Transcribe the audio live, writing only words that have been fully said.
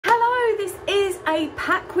a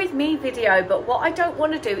pack with me video, but what I don't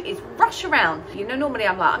want to do is rush around. You know, normally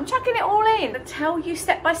I'm like, I'm chucking it all in. I'll tell you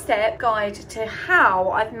step-by-step guide to how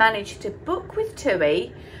I've managed to book with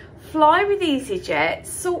TUI, fly with EasyJet,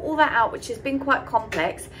 sort all that out, which has been quite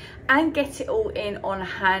complex, and get it all in on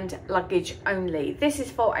hand luggage only. This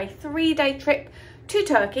is for a 3-day trip to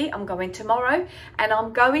Turkey. I'm going tomorrow, and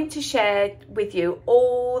I'm going to share with you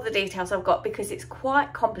all the details I've got because it's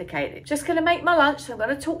quite complicated. Just going to make my lunch, so I'm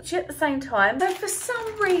going to talk to you at the same time. So for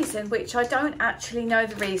some reason, which I don't actually know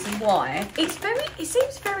the reason why, it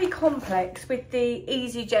seems very complex with the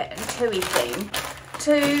EasyJet and TUI thing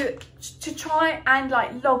to try and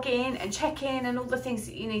like log in and check in and all the things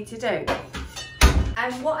that you need to do.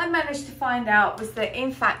 And what I managed to find out was that,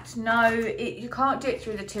 in fact, no, you can't do it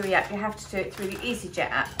through the TUI app. You have to do it through the EasyJet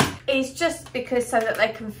app. It's just because so that they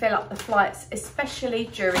can fill up the flights, especially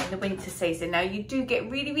during the winter season. Now, you do get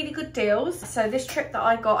really, really good deals. So this trip that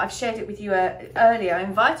I got, I've shared it with you earlier. I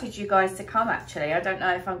invited you guys to come, actually. I don't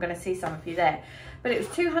know if I'm going to see some of you there. But it was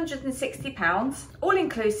 £260, all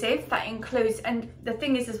inclusive. That includes, and the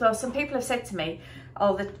thing is as well, some people have said to me,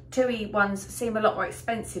 oh, the TUI ones seem a lot more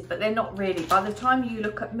expensive, but they're not really. By the time you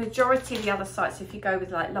look at majority of the other sites, if you go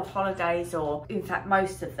with like Love Holidays, or in fact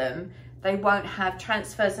most of them, they won't have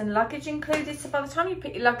transfers and luggage included. So by the time you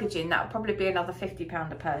put your luggage in, that'll probably be another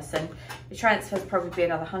 £50 a person. The transfers probably be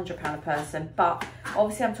another £100 a person. But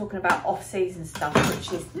obviously I'm talking about off-season stuff,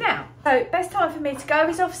 which is now. So best time for me to go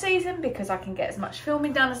is off-season because I can get as much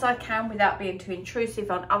filming done as I can without being too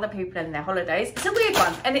intrusive on other people and their holidays. It's a weird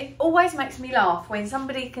one, and it always makes me laugh when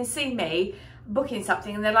somebody can see me booking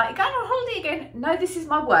something and they're like, going on holiday again? No, this is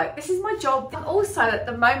my work, this is my job. I'm also at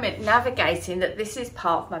the moment navigating that this is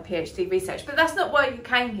part of my PhD research, but that's not why you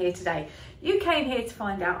came here today. You came here to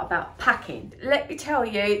find out about packing. Let me tell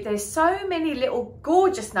you, there's so many little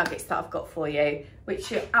gorgeous nuggets that I've got for you,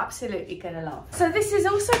 which you're absolutely gonna love. So this is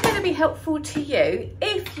also gonna be helpful to you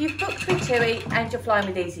if you've booked with TUI and you're flying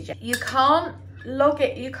with EasyJet. You can't log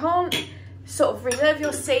it, you can't sort of reserve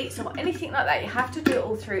your seats or anything like that. You have to do it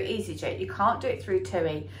all through EasyJet. You can't do it through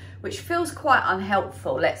TUI, which feels quite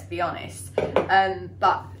unhelpful, let's be honest.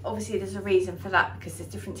 But obviously there's a reason for that because there's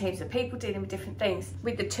different teams of people dealing with different things.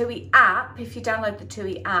 With the TUI app, if you download the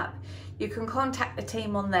TUI app, you can contact the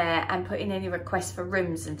team on there and put in any requests for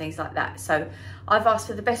rooms and things like that. So I've asked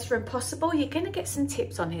for the best room possible. You're going to get some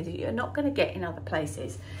tips on here that you're not going to get in other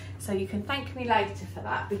places. So you can thank me later for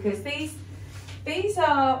that, because these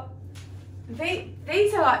are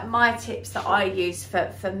like my tips that I use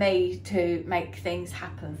for me to make things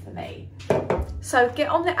happen for me. So get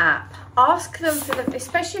on the app, ask them for the,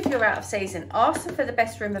 especially if you're out of season, ask them for the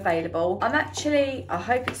best room available. I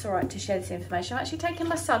hope it's all right to share this information. I'm actually taking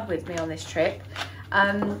my son with me on this trip.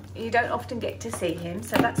 You don't often get to see him,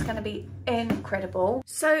 so that's going to be incredible.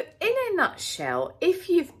 So in a nutshell, if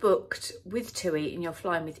you've booked with TUI and you're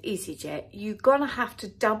flying with EasyJet, you're gonna have to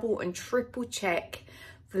double and triple check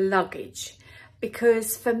the luggage,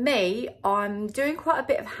 because for me, I'm doing quite a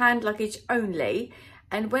bit of hand luggage only.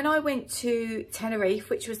 And when I went to Tenerife,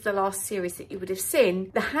 which was the last series that you would have seen,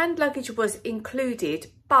 the hand luggage was included,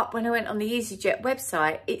 but when I went on the EasyJet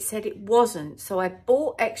website, it said it wasn't. So I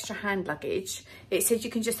bought extra hand luggage. It said you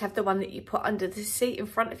can just have the one that you put under the seat in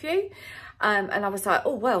front of you. And I was like,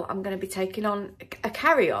 oh, well, I'm going to be taking on a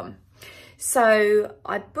carry-on. So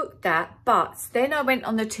I booked that, but then I went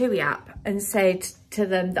on the TUI app and said to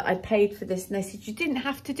them that I paid for this, and they said, you didn't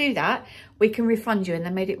have to do that. We can refund you. And they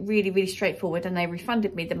made it really, really straightforward, and they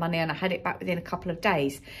refunded me the money and I had it back within a couple of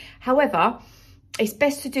days. However, it's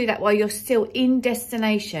best to do that while you're still in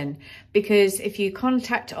destination, because if you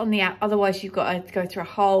contact on the app, otherwise you've got to go through a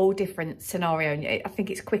whole different scenario. And I think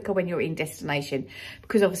it's quicker when you're in destination,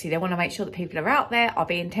 because obviously they want to make sure that people are out there, are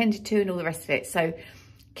being tended to, and all the rest of it. So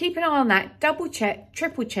keep an eye on that, double check,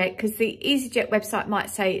 triple check, because the EasyJet website might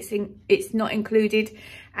say it's not included,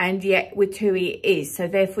 and yet with TUI it is. So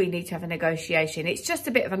therefore you need to have a negotiation. It's just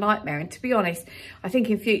a bit of a nightmare, and to be honest, I think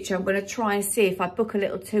in future I'm going to try and see if I book a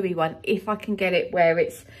little TUI one, if I can get it where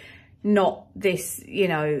it's not this, you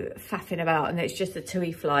know, faffing about and it's just a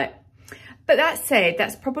TUI flight. But that said,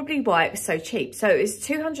 that's probably why it was so cheap. So it was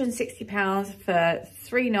 £260 for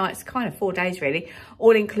 3 nights, kind of 4 days really,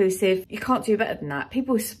 all inclusive. You can't do better than that.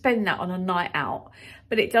 People spend that on a night out,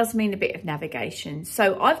 but it does mean a bit of navigation.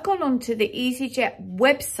 So I've gone onto the EasyJet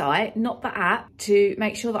website, not the app, to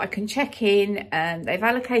make sure that I can check in, and they've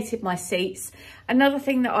allocated my seats. Another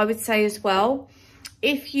thing that I would say as well,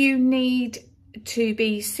 if you need to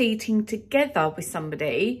be seating together with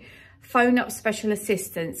somebody, phone up special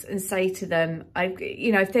assistance and say to them,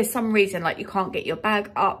 you know, if there's some reason like you can't get your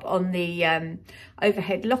bag up on the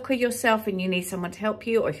overhead locker yourself and you need someone to help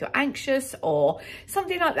you, or if you're anxious or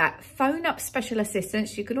something like that, phone up special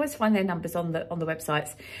assistance. You can always find their numbers on the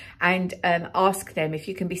websites, and ask them if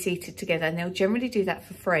you can be seated together, and they'll generally do that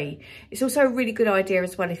for free. It's also a really good idea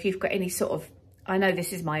as well if you've got any sort of, I know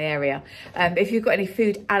this is my area, if you've got any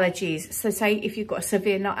food allergies. So say if you've got a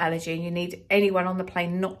severe nut allergy and you need anyone on the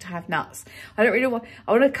plane not to have nuts. I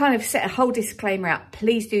want to kind of set a whole disclaimer out.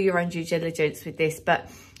 Please do your own due diligence with this. But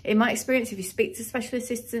in my experience, if you speak to special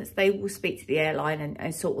assistants, they will speak to the airline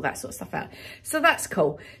and sort all that sort of stuff out. So that's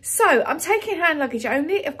cool. So I'm taking hand luggage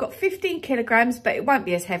only. I've got 15 kilograms, but it won't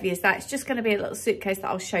be as heavy as that. It's just going to be a little suitcase that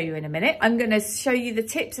I'll show you in a minute. I'm going to show you the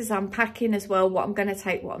tips as I'm packing as well, what I'm going to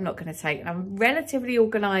take, what I'm not going to take. And I'm relatively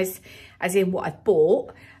organised as in what I've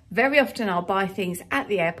bought. Very often I'll buy things at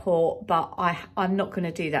the airport, but I'm not going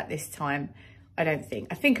to do that this time. I don't think.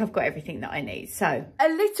 I think I've got everything that I need. So a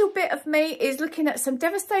little bit of me is looking at some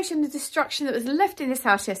devastation and destruction that was left in this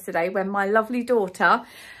house yesterday when my lovely daughter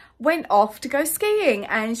went off to go skiing,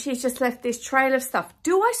 and she's just left this trail of stuff.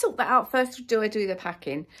 Do I sort that out first, or do I do the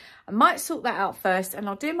packing? I might sort that out first, and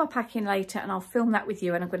I'll do my packing later, and I'll film that with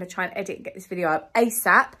you, and I'm going to try and edit and get this video out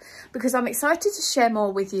ASAP because I'm excited to share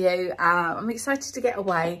more with you. I'm excited to get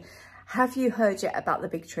away. Have you heard yet about the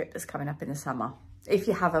big trip that's coming up in the summer? If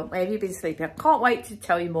you haven't, where have you been sleeping? I can't wait to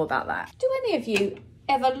tell you more about that. Do any of you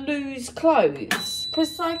ever lose clothes?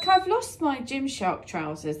 Because like I've lost my Gymshark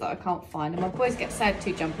trousers that I can't find, and my boys get sad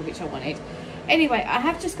too jumper, which I wanted. Anyway, I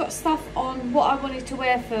have just got stuff on what I wanted to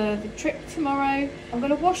wear for the trip tomorrow. I'm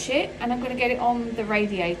going to wash it and I'm going to get it on the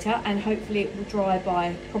radiator, and hopefully it will dry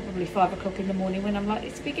by probably 5 o'clock in the morning when I'm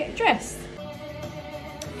likely to be getting dressed.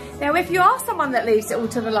 Now, if you are someone that leaves it all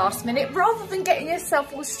to the last minute, rather than getting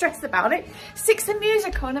yourself all stressed about it, stick some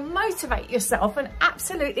music on and motivate yourself and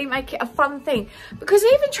absolutely make it a fun thing. Because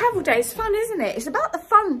even travel day is fun, isn't it? It's about the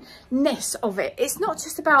funness of it. It's not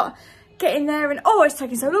just about getting there and, oh, it's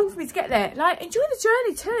taking so long for me to get there. Like, enjoy the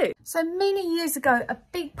journey too. So many years ago, a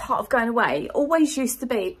big part of going away always used to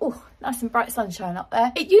be, oh, nice and bright sunshine up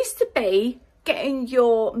there. It used to be getting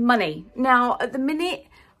your money. Now, at the minute,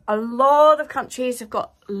 a lot of countries have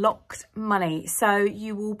got locked money, so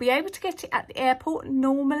you will be able to get it at the airport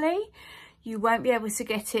normally. You won't be able to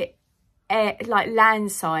get it like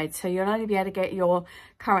landside, so you'll only be able to get your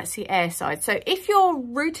currency airside. So if you're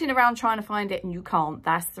rooting around trying to find it and you can't,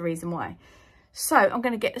 that's the reason why. So I'm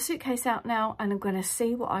going to get the suitcase out now, and I'm going to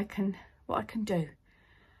see what I can do.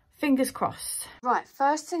 Fingers crossed. Right,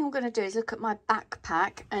 first thing I'm going to do is look at my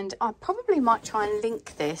backpack, and I probably might try and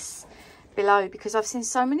link this below because I've seen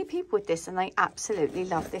so many people with this and they absolutely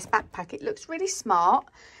love this backpack. It looks really smart.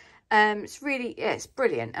 It's really, yeah, it's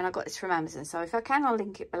brilliant, and I got this from Amazon, so if I can, I'll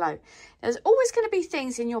link it below. There's always going to be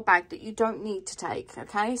things in your bag that you don't need to take,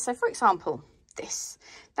 okay? So for example, this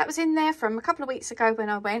that was in there from a couple of weeks ago when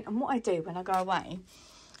I went, and what I do when I go away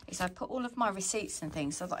is I put all of my receipts and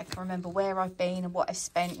things so that I can remember where I've been and what I've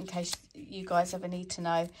spent in case you guys ever need to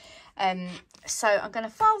know. So I'm going to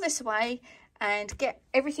file this away and get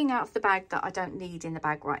everything out of the bag that I don't need in the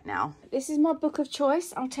bag right now. This is my book of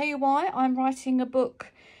choice. I'll tell you why. I'm writing a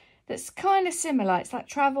book that's kind of similar. It's like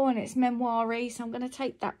travel and it's memoir-y, so I'm going to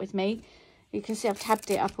take that with me. You can see I've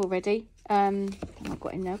tabbed it up already. I've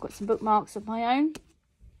got in there, I've got some bookmarks of my own.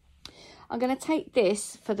 I'm going to take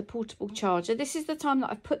this for the portable charger. This is the time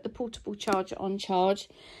that I've put the portable charger on charge.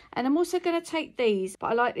 And I'm also going to take these,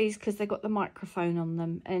 but I like these because they've got the microphone on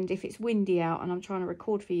them. And if it's windy out and I'm trying to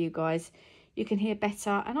record for you guys, you can hear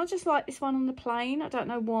better. And I just like this one on the plane. I don't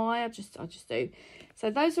know why, I just do. So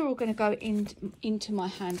those are all going to go into my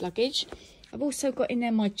hand luggage. I've also got in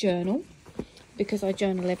there my journal, because I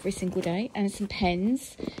journal every single day, and some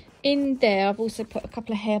pens. In there, I've also put a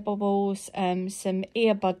couple of hair bubbles, some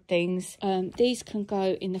earbud things. These can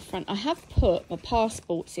go in the front. I have put my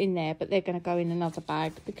passports in there, but they're going to go in another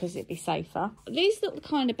bag because it'd be safer. These little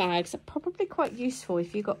kind of bags are probably quite useful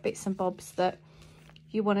if you've got bits and bobs that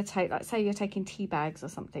you want to take, like say you're taking tea bags or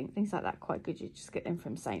something, things like that, quite good. You just get them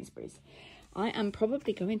from Sainsbury's. I am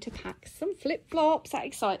probably going to pack some flip-flops. That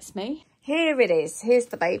excites me. Here it is. Here's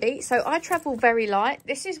the baby. So I travel very light.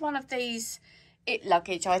 This is one of these IT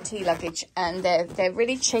luggage, and they're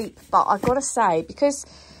really cheap, but I've got to say, because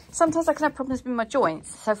sometimes I can have problems with my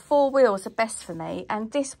joints, so 4 wheels are best for me.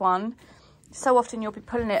 And this one, so often you'll be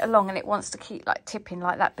pulling it along and it wants to keep like tipping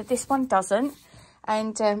like that, but this one doesn't.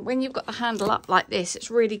 And when you've got the handle up like this,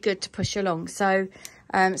 it's really good to push along. So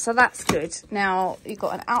so that's good. Now you've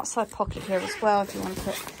got an outside pocket here as well if you want to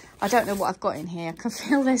put, I don't know what I've got in here. I can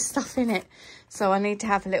feel there's stuff in it, so I need to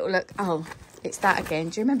have a little look. Oh, It's that again.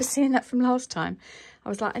 Do you remember seeing that from last time? I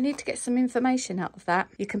was like, I need to get some information out of that.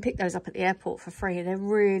 You can pick those up at the airport for free. They're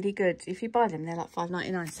really good. If you buy them, they're like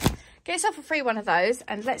 $5.99. So get yourself a free one of those,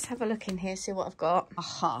 and let's have a look in here, see what I've got.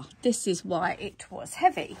 Aha, this is why it was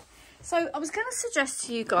heavy. So I was going to suggest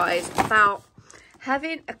to you guys about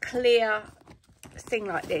having a clear thing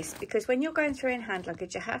like this, because when you're going through in hand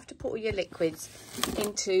luggage, you have to put all your liquids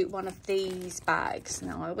into one of these bags.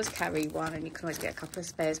 Now I always carry one, and you can always get a couple of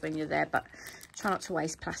spares when you're there, but try not to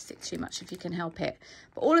waste plastic too much if you can help it.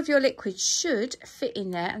 But all of your liquids should fit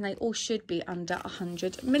in there, and they all should be under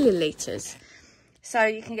 100 millilitres. So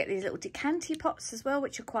you can get these little decanty pots as well,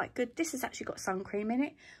 which are quite good. This has actually got sun cream in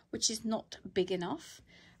it, which is not big enough.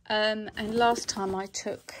 And last time I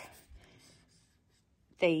took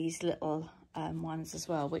these little ones as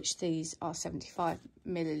well, which these are 75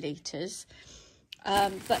 millilitres.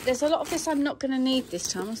 But there's a lot of this I'm not going to need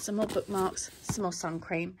this time. Some more bookmarks, some more sun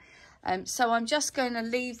cream. So I'm just going to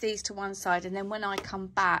leave these to one side, and then when I come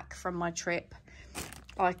back from my trip,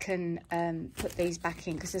 I can put these back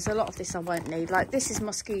in, because there's a lot of this I won't need. Like this is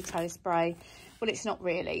mosquito spray. Well, it's not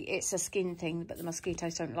really, it's a skin thing, but the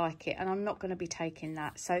mosquitoes don't like it, and I'm not going to be taking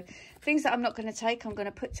that. So things that I'm not going to take, I'm going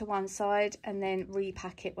to put to one side and then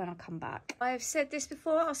repack it when I come back. I've said this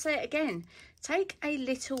before, I'll say it again. Take a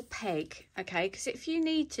little peg, okay? Because if you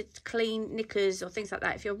need to clean knickers or things like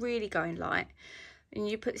that, if you're really going light, and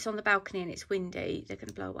you put this on the balcony and it's windy, they're going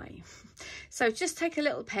to blow away. So just take a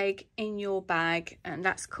little peg in your bag, and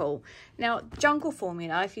that's cool. Now, Jungle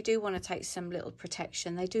Formula, if you do want to take some little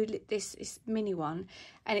protection, they do this mini one,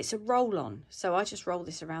 and it's a roll-on. So I just roll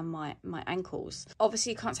this around my ankles.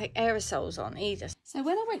 Obviously, you can't take aerosols on either. So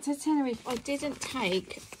when I went to Tenerife, I didn't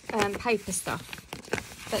take paper stuff.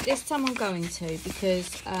 But this time I'm going to, because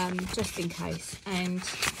just in case. And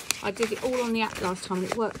I did it all on the app last time and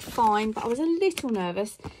it worked fine, but I was a little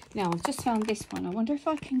nervous. Now I've just found this one. I wonder if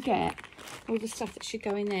I can get all the stuff that should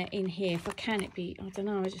go in there in here. If I can, it'd be, I don't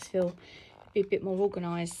know, I just feel it'd be a bit more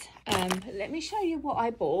organised. Let me show you what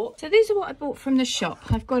I bought. So these are what I bought from the shop.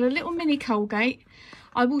 I've got a little mini Colgate.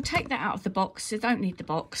 I will take that out of the box. I don't need the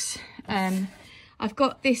box. I've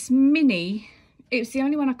got this mini, it was the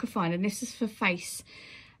only one I could find, and this is for face.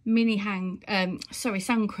 Mini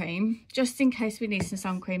sun cream, just in case we need some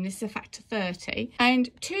sun cream. This is a factor 30, and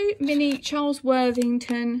 2 mini Charles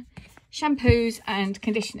Worthington shampoos and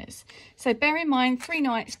conditioners. So bear in mind, 3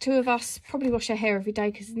 nights, 2 of us probably wash our hair every day,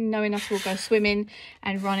 because knowing us, we'll go swimming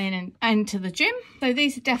and running and to the gym. So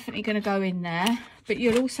these are definitely going to go in there, but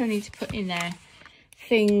you'll also need to put in there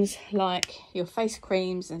things like your face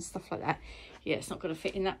creams and stuff like that. Yeah, it's not going to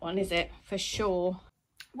fit in that one, is it? For sure.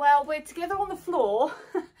 Well, we're together on the floor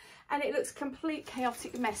and it looks a complete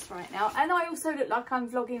chaotic mess right now. And I also look like I'm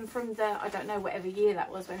vlogging from the, I don't know, whatever year that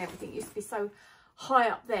was, when everything used to be so high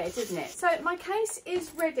up there, didn't it? So my case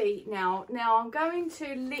is ready now. Now I'm going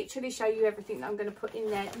to literally show you everything that I'm going to put in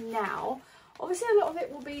there now. Obviously a lot of it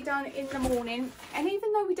will be done in the morning. And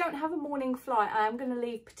even though we don't have a morning flight, I am going to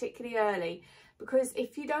leave particularly early. Because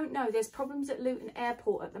if you don't know, there's problems at Luton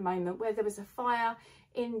Airport at the moment, where there was a fire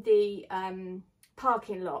in the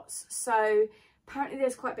parking lots. So apparently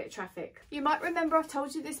there's quite a bit of traffic. You might remember I've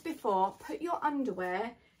told you this before. Put your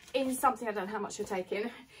underwear in something, I don't know how much you're taking,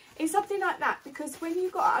 in something like that, because when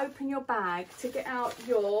you've got to open your bag to get out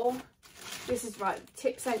your, this is right,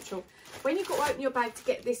 tip central, when you've got to open your bag to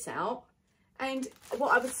get this out, and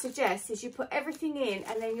what I would suggest is you put everything in,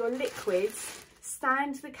 and then your liquids,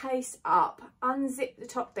 stand the case up, unzip the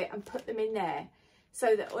top bit and put them in there,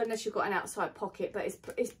 so that, unless you've got an outside pocket, but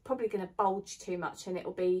it's probably going to bulge too much and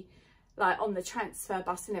it'll be like on the transfer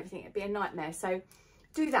bus and everything, it'd be a nightmare. So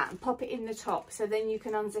do that and pop it in the top, so then you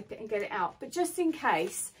can unzip it and get it out. But just in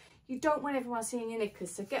case, you don't want everyone seeing your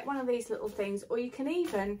knickers, so get one of these little things. Or you can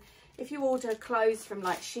even, if you order clothes from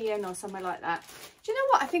like Shein or somewhere like that, do you know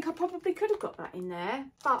what, I think I probably could have got that in there,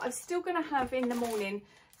 but I'm still going to have in the morning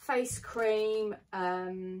face cream.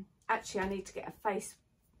 Actually I need to get a face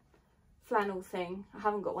flannel thing. I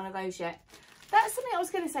haven't got one of those yet. That's something I was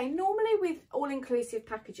going to say. Normally with all-inclusive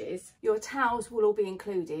packages, your towels will all be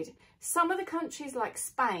included. Some of the countries like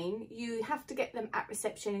Spain, you have to get them at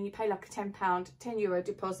reception and you pay like a £10, €10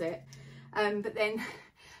 deposit.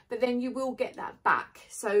 But then you will get that back.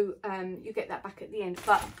 So you get that back at the end.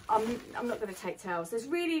 But I'm not going to take towels. There's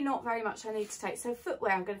really not very much I need to take. So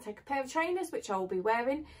footwear, I'm going to take a pair of trainers, which I will be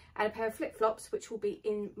wearing, and a pair of flip-flops, which will be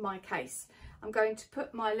in my case. I'm going to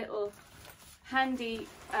put my little handy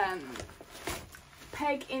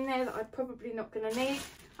peg in there that I'm probably not going to need.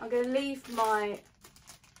 I'm going to leave my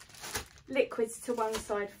liquids to one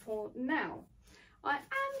side for now. I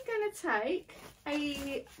am going to take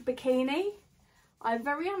a bikini. I'm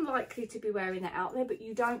very unlikely to be wearing that out there, but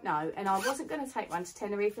you don't know. And I wasn't going to take one to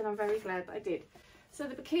Tenerife, and I'm very glad that I did. So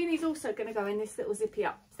the bikini is also going to go in this little zippy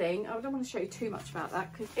up thing. I don't want to show you too much about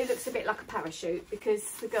that because it looks a bit like a parachute, because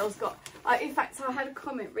the girl's got... in fact, I had a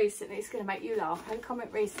comment recently, it's going to make you laugh. I had a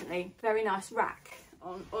comment recently, very nice rack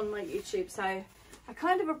on my YouTube. So I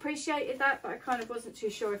kind of appreciated that, but I kind of wasn't too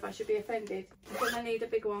sure if I should be offended. I'm going to need a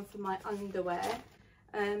bigger one for my underwear.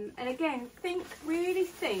 And again, really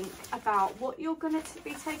think about what you're going to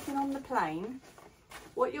be taking on the plane,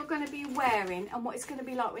 what you're going to be wearing, and what it's going to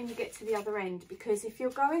be like when you get to the other end. Because if you're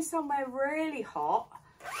going somewhere really hot,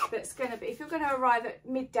 if you're going to arrive at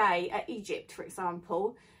midday at Egypt, for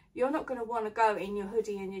example, you're not going to want to go in your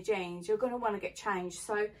hoodie and your jeans. You're going to want to get changed.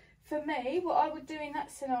 So for me, what I would do in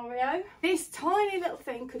that scenario, this tiny little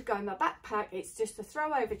thing could go in my backpack. It's just a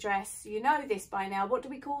throw over dress. You know this by now. What do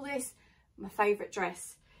we call this? My favourite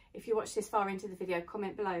dress. If you watch this far into the video,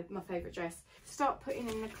 comment below my favourite dress. Start putting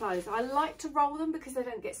in the clothes. I like to roll them because they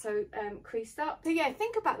don't get so creased up. So yeah,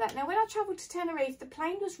 think about that. Now, when I travelled to Tenerife, the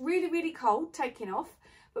plane was really, really cold taking off.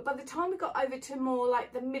 But by the time we got over to more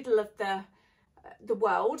like the middle of the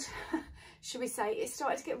world, should we say, it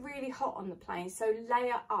started to get really hot on the plane. So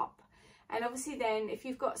layer up. And obviously then, if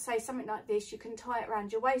you've got, say, something like this, you can tie it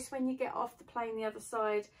around your waist when you get off the plane the other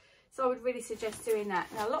side. So I would really suggest doing that.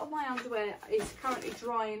 Now, a lot of my underwear is currently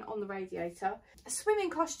drying on the radiator. A swimming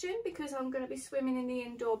costume, because I'm going to be swimming in the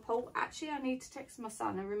indoor pool. Actually, I need to text my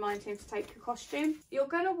son and remind him to take a costume. You're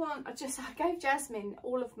going to want, I gave Jasmine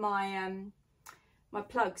all of my my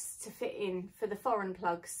plugs to fit in for the foreign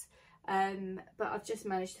plugs. But I've just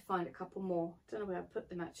managed to find a couple more. Don't know where I put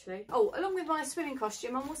them actually. Oh, along with my swimming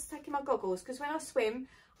costume, I'm also taking my goggles, because when I swim,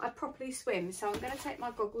 I properly swim. So I'm going to take my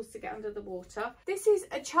goggles to get under the water. This is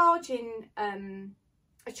a charging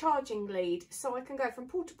lead, so I can go from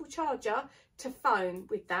portable charger to phone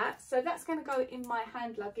with that. So that's going to go in my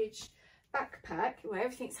hand luggage backpack. Well,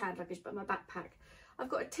 everything's hand luggage, but my backpack. I've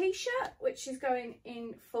got a t-shirt, which is going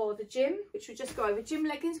in for the gym, which will just go over gym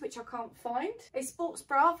leggings, which I can't find. A sports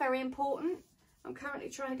bra, very important. I'm currently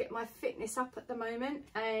trying to get my fitness up at the moment,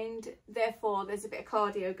 and therefore there's a bit of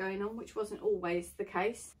cardio going on, which wasn't always the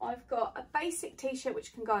case. I've got a basic t-shirt,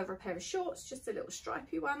 which can go over a pair of shorts, just a little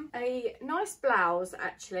stripy one. A nice blouse,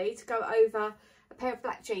 actually, to go over a pair of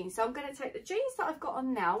black jeans. So I'm going to take the jeans that I've got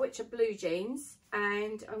on now, which are blue jeans,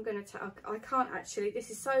 and I'm going to take, I can't actually, this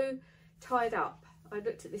is so tied up. I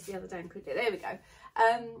looked at this the other day and couldn't do it. There we go.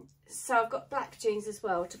 So I've got black jeans as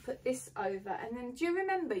well to put this over. And then do you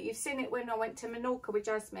remember, you've seen it when I went to Menorca with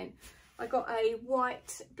Jasmine, I got a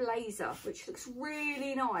white blazer, which looks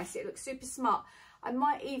really nice. It looks super smart. I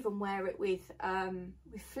might even wear it with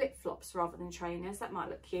flip-flops rather than trainers. That might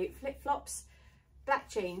look cute. Flip-flops, black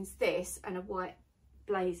jeans, this, and a white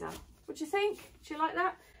blazer. What do you think? Do you like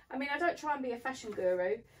that? I mean, I don't try and be a fashion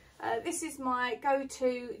guru. This is my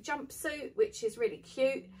go-to jumpsuit, which is really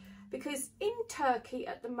cute, because in Turkey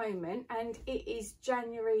at the moment, and it is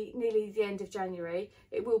January, nearly the end of January,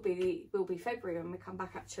 it will be February when we come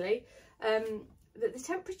back actually, the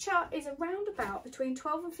temperature is around about between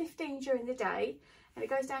 12 and 15 during the day, and it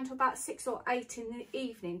goes down to about 6 or 8 in the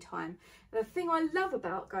evening time. And the thing I love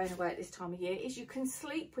about going away at this time of year is you can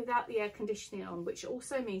sleep without the air conditioning on, which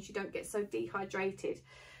also means you don't get so dehydrated,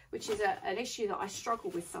 which is an issue that I struggle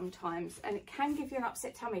with sometimes, and it can give you an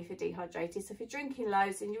upset tummy if you're dehydrated. So if you're drinking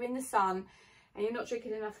loads and you're in the sun and you're not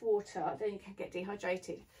drinking enough water, then you can get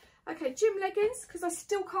dehydrated. Okay, gym leggings, because I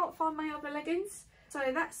still can't find my other leggings. So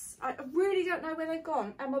that's, I really don't know where they've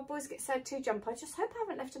gone. And my boys get sad too jumper. I just hope I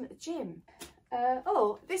haven't left them at the gym.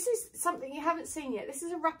 Oh, this is something you haven't seen yet. This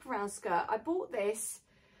is a wraparound skirt. I bought this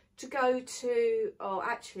to go to, oh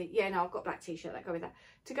actually, yeah, no, I've got a black t-shirt that go with that,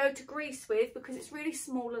 to go to Greece with, because it's really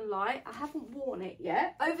small and light. I haven't worn it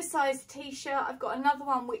yet. Oversized t-shirt. I've got another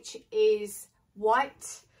one which is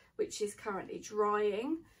white, which is currently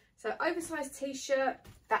drying. So oversized t-shirt,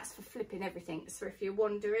 that's for flipping everything. So if you're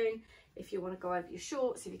wandering, if you want to go over your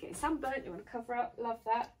shorts, if you're getting sunburnt, you want to cover up, love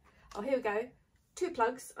that. Oh, here we go. 2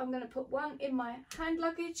 plugs. I'm going to put one in my hand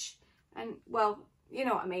luggage, and well, you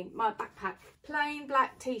know what I mean, my backpack. Plain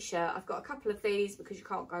black t-shirt. I've got a couple of these because you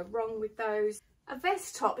can't go wrong with those. A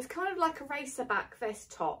vest top. It's kind of like a racer back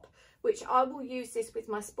vest top, which I will use this with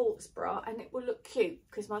my sports bra, and it will look cute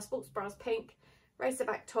because my sports bra is pink. Racer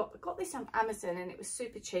back top. I got this on Amazon and it was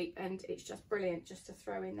super cheap, and it's just brilliant just to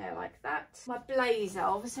throw in there like that. My blazer.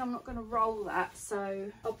 Obviously I'm not going to roll that,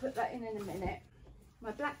 so I'll put that in a minute.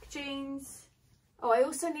 My black jeans. Oh, I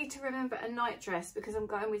also need to remember a night dress because I'm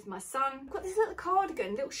going with my son. I've got this little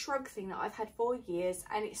cardigan, little shrug thing that I've had for years,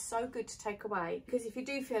 and it's so good to take away because if you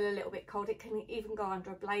do feel a little bit cold, it can even go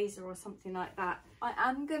under a blazer or something like that. I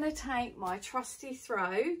am going to take my trusty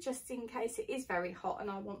throw just in case it is very hot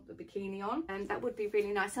and I want the bikini on, and that would be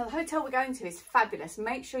really nice. Now the hotel we're going to is fabulous.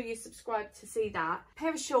 Make sure you subscribe to see that. A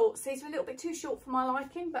pair of shorts. These are a little bit too short for my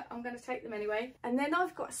liking, but I'm going to take them anyway. And then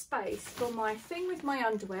I've got space for my thing with my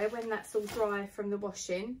underwear when that's all dry from the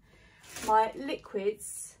washing, my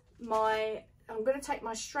liquids, I'm going to take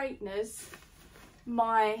my straighteners,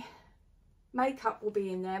 my makeup will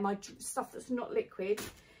be in there, my stuff that's not liquid,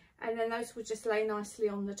 and then those will just lay nicely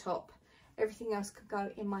on the top. Everything else could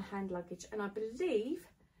go in my hand luggage, and I believe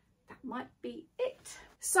that might be it.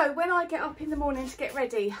 So when I get up in the morning to get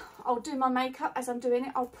ready, I'll do my makeup. As I'm doing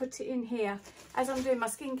it, I'll put it in here. As I'm doing my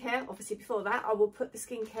skincare, obviously before that, I will put the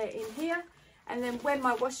skincare in here. And then when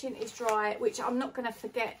my washing is dry, which I'm not going to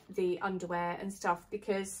forget the underwear and stuff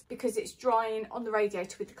because it's drying on the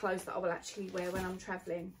radiator with the clothes that I will actually wear when I'm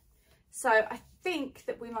travelling. So I think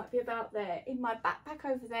that we might be about there. In my backpack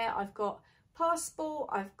over there, I've got passport,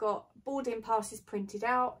 I've got boarding passes printed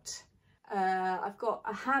out, I've got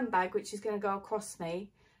a handbag which is going to go across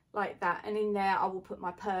me like that, and in there I will put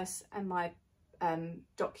my purse and my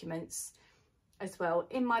documents as well.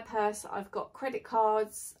 In my purse I've got credit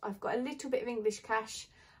cards, I've got a little bit of English cash.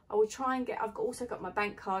 I will try and get, also got my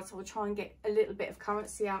bank cards, so I will try and get a little bit of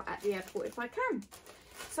currency out at the airport if I can.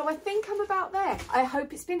 So I think I'm about there. I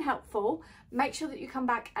hope it's been helpful. Make sure that you come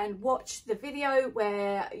back and watch the video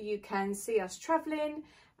where you can see us travelling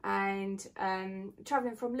and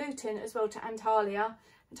travelling from Luton as well to Antalya.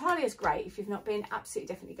 Antalya's great. If you've not been,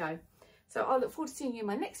 absolutely definitely go. So I'll look forward to seeing you in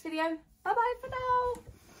my next video. Bye bye for now.